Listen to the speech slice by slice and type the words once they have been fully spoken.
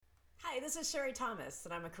Hi, this is Sherry Thomas,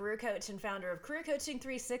 and I'm a career coach and founder of Career Coaching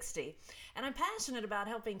 360. And I'm passionate about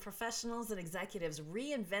helping professionals and executives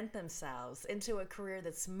reinvent themselves into a career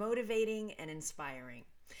that's motivating and inspiring.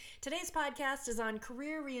 Today's podcast is on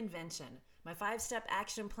career reinvention, my 5-step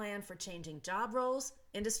action plan for changing job roles,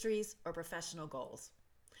 industries, or professional goals.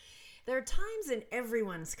 There are times in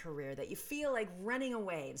everyone's career that you feel like running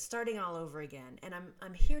away and starting all over again, and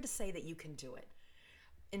I'm here to say that you can do it.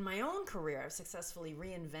 In my own career, I've successfully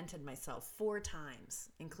reinvented myself 4 times,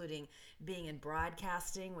 including being in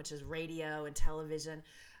broadcasting, which is radio and television,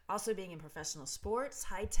 also being in professional sports,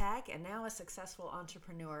 high tech, and now a successful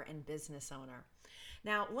entrepreneur and business owner.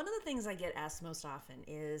 Now, one of the things I get asked most often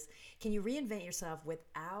is, can you reinvent yourself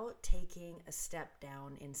without taking a step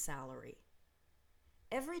down in salary?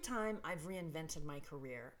 Every time I've reinvented my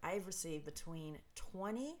career, I've received between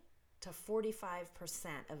 20 to 45%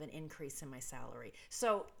 of an increase in my salary.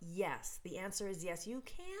 So yes, the answer is yes, you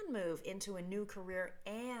can move into a new career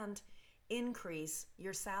and increase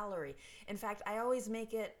your salary. In fact, I always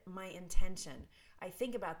make it my intention. I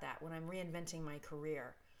think about that when I'm reinventing my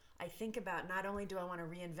career. I think about not only do I want to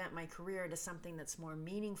reinvent my career into something that's more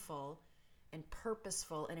meaningful and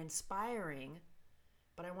purposeful and inspiring,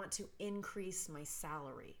 but I want to increase my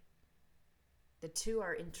salary. The two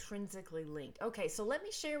are intrinsically linked. Okay, so let me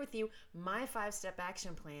share with you my 5-step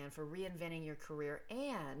action plan for reinventing your career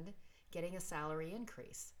and getting a salary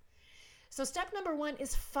increase. So step number 1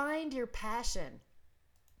 is find your passion.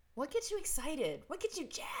 What gets you excited? What gets you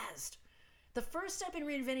jazzed? The first step in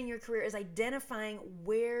reinventing your career is identifying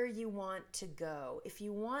where you want to go. If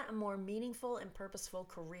you want a more meaningful and purposeful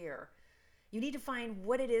career, you need to find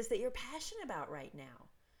what it is that you're passionate about right now.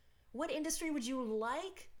 What industry would you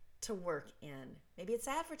like to work in? Maybe it's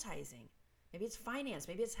advertising, maybe it's finance,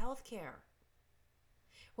 maybe it's healthcare.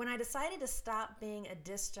 When I decided to stop being a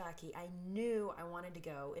disc jockey, I knew I wanted to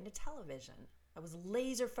go into television. I was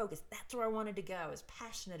laser focused. That's where I wanted to go. I was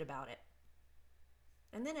passionate about it.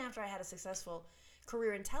 And then after I had a successful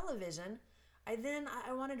career in television, I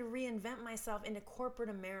wanted to reinvent myself into corporate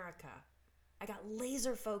America. I got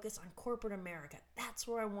laser focused on corporate America. That's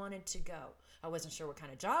where I wanted to go. I wasn't sure what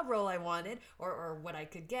kind of job role I wanted or what I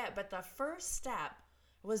could get, but the first step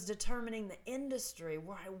was determining the industry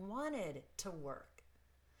where I wanted to work.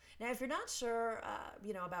 Now, if you're not sure,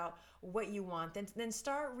 about what you want, then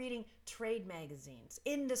start reading trade magazines,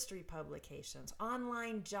 industry publications,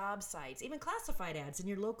 online job sites, even classified ads in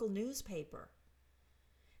your local newspaper.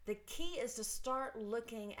 The key is to start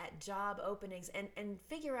looking at job openings and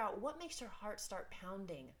figure out what makes your heart start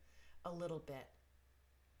pounding a little bit.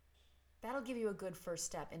 That'll give you a good first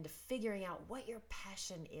step into figuring out what your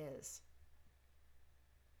passion is.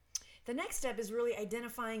 The next step is really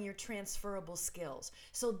identifying your transferable skills.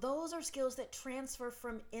 So those are skills that transfer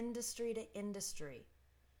from industry to industry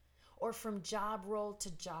or from job role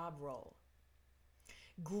to job role.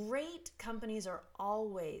 Great companies are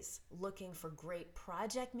always looking for great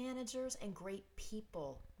project managers and great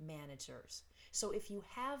people managers. So if you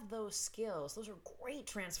have those skills, those are great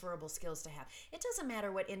transferable skills to have. It doesn't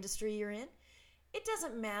matter what industry you're in. It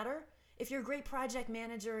doesn't matter if you're a great project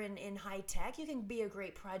manager in high tech. You can be a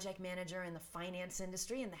great project manager in the finance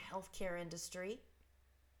industry, in the healthcare industry.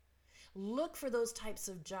 Look for those types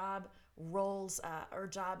of job roles or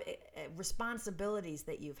job responsibilities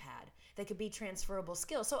that you've had that could be transferable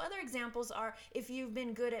skills. So other examples are if you've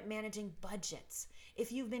been good at managing budgets,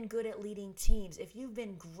 if you've been good at leading teams, if you've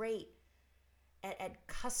been great at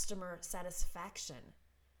customer satisfaction.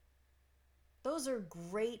 Those are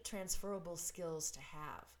great transferable skills to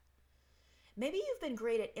have. Maybe you've been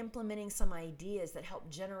great at implementing some ideas that help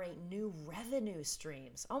generate new revenue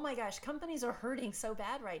streams. Oh my gosh, companies are hurting so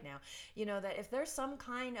bad right now. You know that if there's some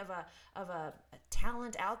kind of a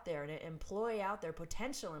talent out there, an employee out there,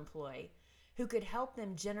 potential employee, who could help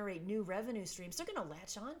them generate new revenue streams, they're going to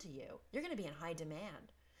latch on to you. You're going to be in high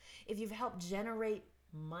demand. If you've helped generate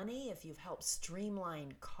money, if you've helped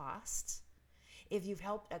streamline costs, if you've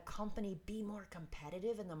helped a company be more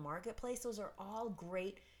competitive in the marketplace, those are all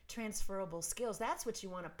great transferable skills. That's what you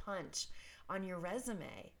want to punch on your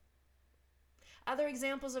resume. Other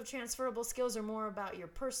examples of transferable skills are more about your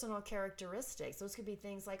personal characteristics. Those could be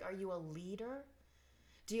things like, are you a leader?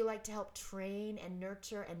 Do you like to help train and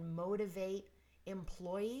nurture and motivate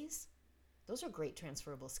employees? Those are great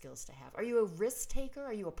transferable skills to have. Are you a risk taker?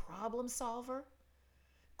 Are you a problem solver?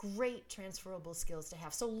 Great transferable skills to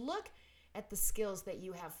have. So look at the skills that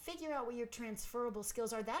you have. Figure out what your transferable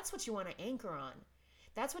skills are. That's what you want to anchor on.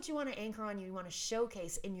 That's what you want to anchor on, you want to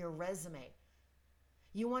showcase in your resume.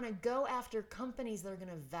 You want to go after companies that are going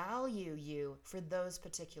to value you for those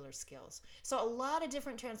particular skills. So a lot of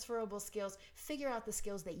different transferable skills. Figure out the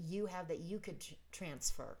skills that you have that you could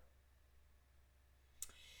transfer.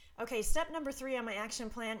 Okay, step number 3 on my action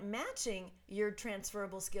plan, matching your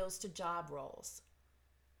transferable skills to job roles.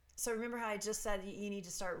 So remember how I just said you need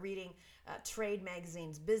to start reading trade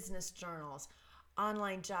magazines, business journals,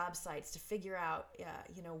 online job sites to figure out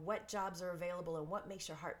what jobs are available and what makes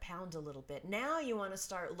your heart pound a little bit. Now you want to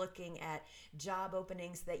start looking at job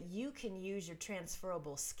openings that you can use your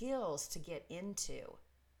transferable skills to get into.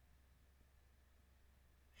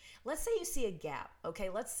 Let's say you see a gap, okay?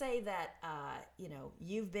 Let's say that,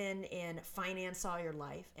 you've been in finance all your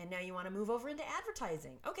life and now you want to move over into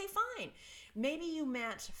advertising. Okay, fine. Maybe you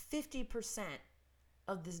match 50%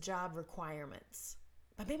 of this job requirements,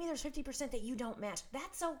 but maybe there's 50% that you don't match.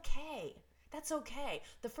 That's okay. That's okay.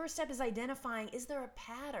 The first step is identifying, is there a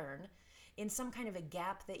pattern in some kind of a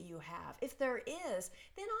gap that you have? If there is,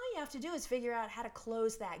 then all you have to do is figure out how to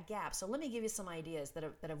close that gap. So let me give you some ideas that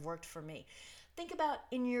have worked for me. Think about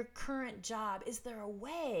in your current job, is there a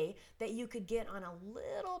way that you could get on a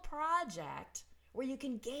little project where you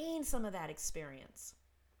can gain some of that experience?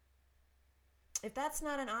 If that's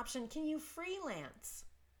not an option, can you freelance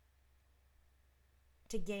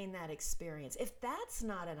to gain that experience? If that's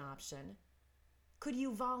not an option, could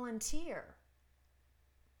you volunteer?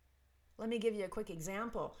 Let me give you a quick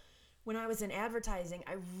example. When I was in advertising,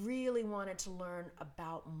 I really wanted to learn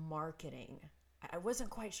about marketing. I wasn't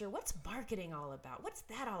quite sure, what's marketing all about? What's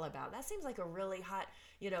that all about? That seems like a really hot,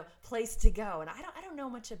 place to go. And I don't know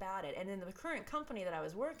much about it. And in the current company that I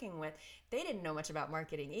was working with, they didn't know much about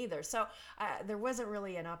marketing either. So there wasn't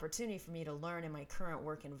really an opportunity for me to learn in my current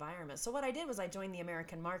work environment. So what I did was I joined the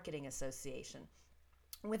American Marketing Association.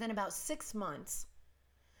 Within about 6 months,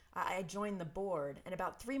 I joined the board. And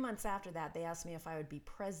about 3 months after that, they asked me if I would be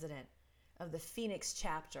president of the Phoenix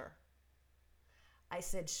chapter. I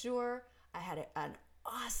said, sure. I had an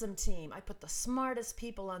awesome team. I put the smartest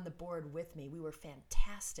people on the board with me. We were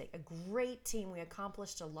fantastic, a great team. We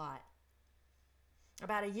accomplished a lot.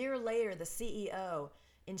 About a year later, the CEO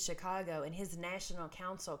in Chicago and his national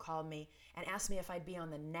council called me and asked me if I'd be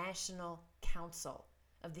on the national council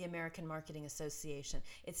of the American Marketing Association.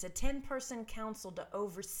 It's a 10-person council to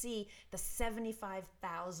oversee the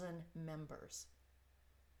 75,000 members.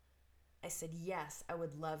 I said, yes, I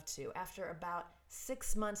would love to. After about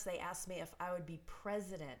 6 months, they asked me if I would be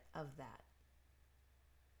president of that.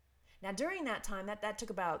 Now, during that time, that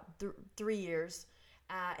took about 3 years.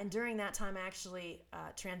 And during that time, I actually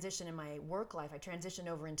transitioned in my work life. I transitioned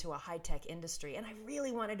over into a high-tech industry, and I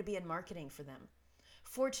really wanted to be in marketing for them.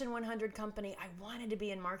 Fortune 100 company, I wanted to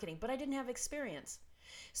be in marketing, but I didn't have experience.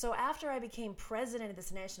 So after I became president of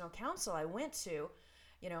this national council, I went to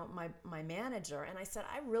my manager, and I said,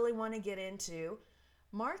 I really want to get into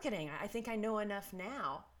marketing. I think I know enough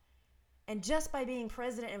now. And just by being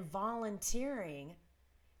president and volunteering,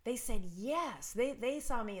 they said yes. They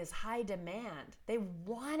saw me as high demand. They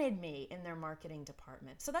wanted me in their marketing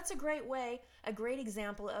department. So that's a great way, a great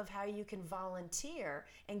example of how you can volunteer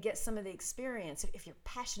and get some of the experience if you're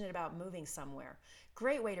passionate about moving somewhere.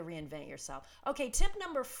 Great way to reinvent yourself. Okay, tip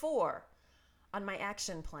number 4 on my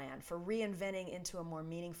action plan for reinventing into a more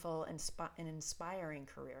meaningful and inspiring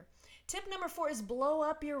career. Tip number 4 is blow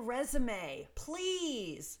up your resume.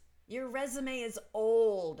 Please. Your resume is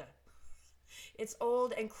old. It's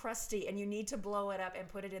old and crusty, and you need to blow it up and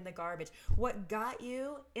put it in the garbage. What got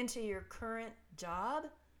you into your current job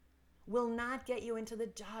will not get you into the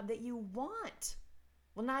job that you want,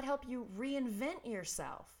 will not help you reinvent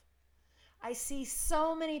yourself. I see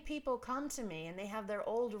so many people come to me and they have their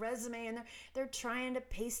old resume and they're trying to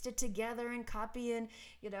paste it together and copy in,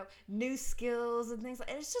 new skills and things like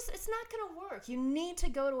that. It's not going to work. You need to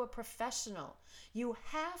go to a professional. You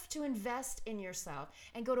have to invest in yourself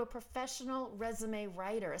and go to a professional resume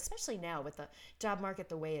writer, especially now with the job market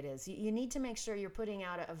the way it is. You need to make sure you're putting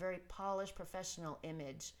out a very polished professional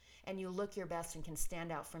image and you look your best and can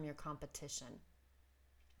stand out from your competition.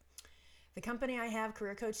 The company I have,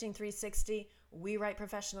 Career Coaching 360, we write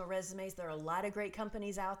professional resumes. There are a lot of great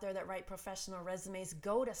companies out there that write professional resumes.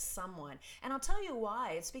 Go to someone. And I'll tell you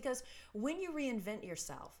why. It's because when you reinvent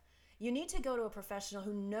yourself, you need to go to a professional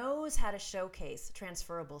who knows how to showcase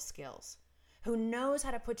transferable skills, who knows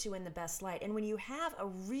how to put you in the best light. And when you have a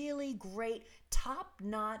really great,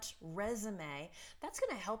 top-notch resume, that's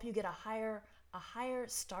going to help you get a higher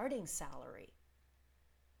starting salary.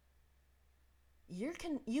 You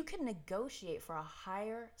can negotiate for a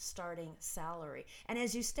higher starting salary. And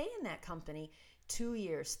as you stay in that company, 2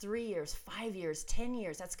 years, 3 years, 5 years, 10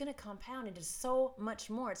 years. That's going to compound into so much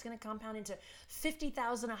more. It's going to compound into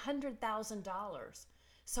 $50,000, $100,000.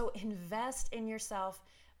 So invest in yourself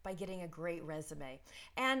by getting a great resume.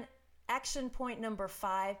 And action point number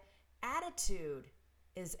 5, attitude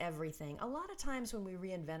is everything. A lot of times when we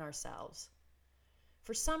reinvent ourselves,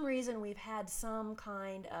 for some reason we've had some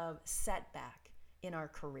kind of setback in our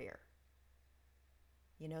career.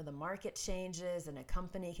 You know, the market changes and a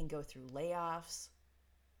company can go through layoffs.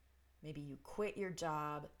 Maybe you quit your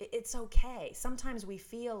job. It's okay. Sometimes we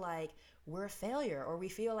feel like we're a failure, or we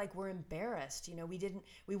feel like we're embarrassed. You know,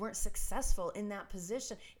 we weren't successful in that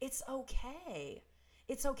position. It's okay.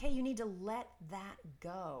 It's okay. You need to let that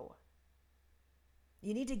go.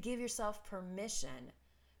 You need to give yourself permission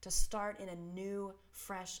to start in a new,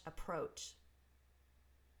 fresh approach.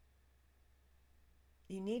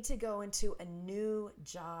 You need to go into a new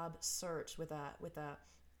job search with a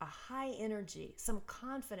high energy, some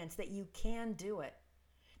confidence that you can do it.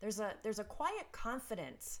 There's a quiet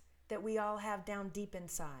confidence that we all have down deep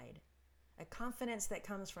inside, a confidence that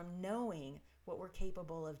comes from knowing what we're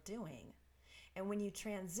capable of doing. And when you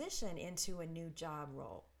transition into a new job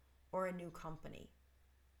role or a new company,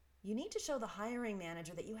 you need to show the hiring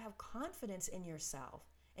manager that you have confidence in yourself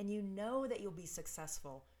and you know that you'll be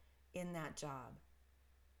successful in that job.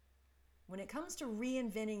 When it comes to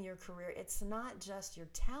reinventing your career, it's not just your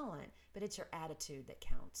talent, but it's your attitude that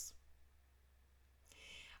counts.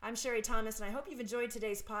 I'm Sherry Thomas, and I hope you've enjoyed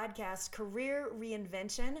today's podcast, Career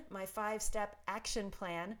Reinvention, my 5-step action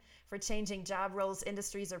plan for changing job roles,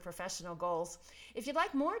 industries, or professional goals. If you'd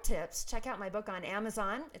like more tips, check out my book on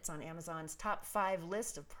Amazon. It's on Amazon's top 5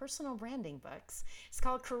 list of personal branding books. It's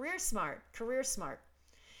called Career Smart. Career Smart.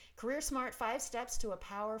 Career Smart, 5 Steps to a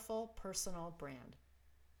Powerful Personal Brand.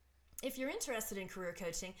 If you're interested in career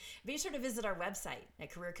coaching, be sure to visit our website at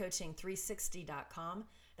careercoaching360.com.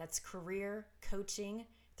 That's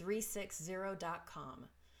careercoaching360.com.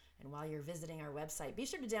 And while you're visiting our website, be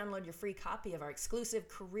sure to download your free copy of our exclusive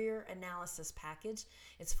career analysis package.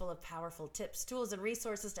 It's full of powerful tips, tools, and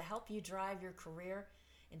resources to help you drive your career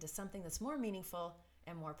into something that's more meaningful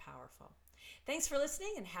and more powerful. Thanks for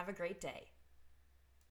listening, and have a great day.